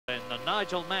And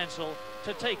Nigel Mansell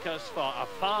to take us for a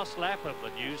fast lap of the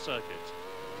new circuit.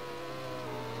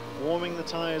 Warming the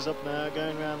tyres up now,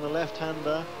 going around the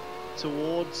left-hander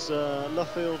towards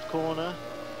Luffield corner,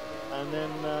 and then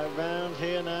round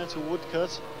here now to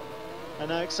Woodcut, and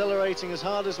now accelerating as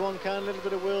hard as one can. A little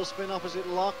bit of wheel spin opposite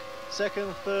lock,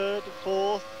 second, third,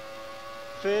 fourth,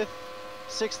 fifth,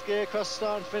 sixth gear across the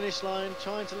start and finish line,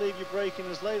 trying to leave you braking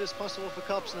as late as possible for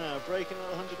Copse now, braking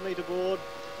on the 100-metre board,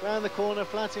 round the corner,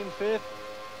 flat in fifth,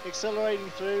 accelerating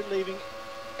through, leaving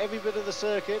every bit of the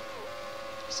circuit,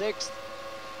 sixth,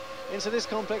 into this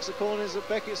complex of corners at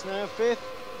Beckett's now, fifth,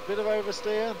 bit of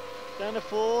oversteer, down to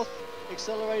fourth,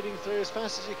 accelerating through as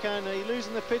fast as you can. Now you're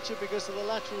losing the picture because of the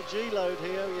lateral G load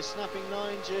here, you're snapping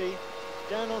 9G,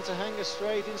 down onto Hanger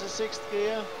Straight into sixth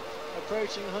gear,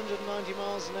 approaching 190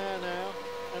 miles an hour now,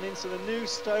 and into the new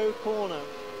Stowe corner.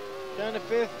 Down to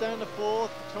fifth, down to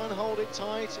fourth, trying to hold it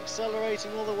tight,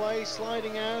 accelerating all the way,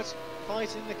 sliding out,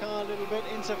 fighting the car a little bit,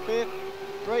 into fifth,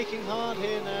 braking hard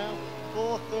here now,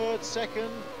 fourth, third,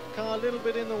 second, car a little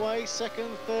bit in the way, second,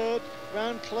 third,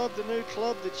 round club, the new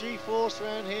club, the G-Force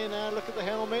round here now, look at the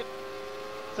helmet,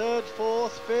 third,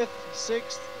 fourth, fifth,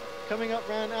 sixth, coming up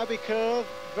round Abbey Curve,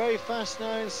 very fast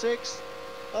now in sixth,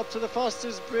 up to the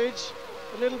Foster's Bridge,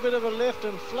 a little bit of a lift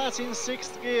and flat in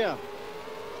sixth gear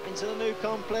into the new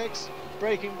complex,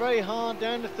 braking very hard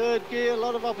down to third gear, a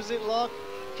lot of opposite lock,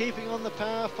 keeping on the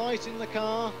power, fighting the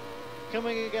car,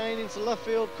 coming again into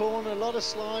Luffield corner, a lot of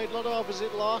slide, a lot of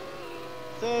opposite lock,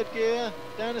 third gear,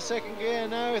 down to second gear,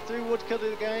 now through Woodcut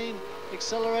again,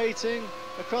 accelerating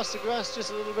across the grass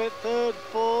just a little bit, third,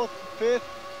 fourth, fifth,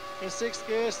 in sixth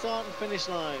gear, start and finish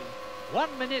line.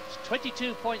 1 minute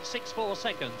 22.64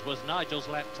 seconds was Nigel's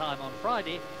lap time on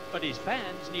Friday, but his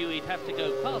fans knew he'd have to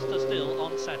go faster still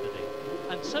on Saturday.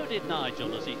 And so did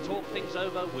Nigel as he talked things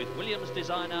over with Williams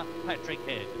designer Patrick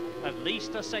Head. At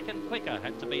least a second quicker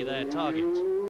had to be their target.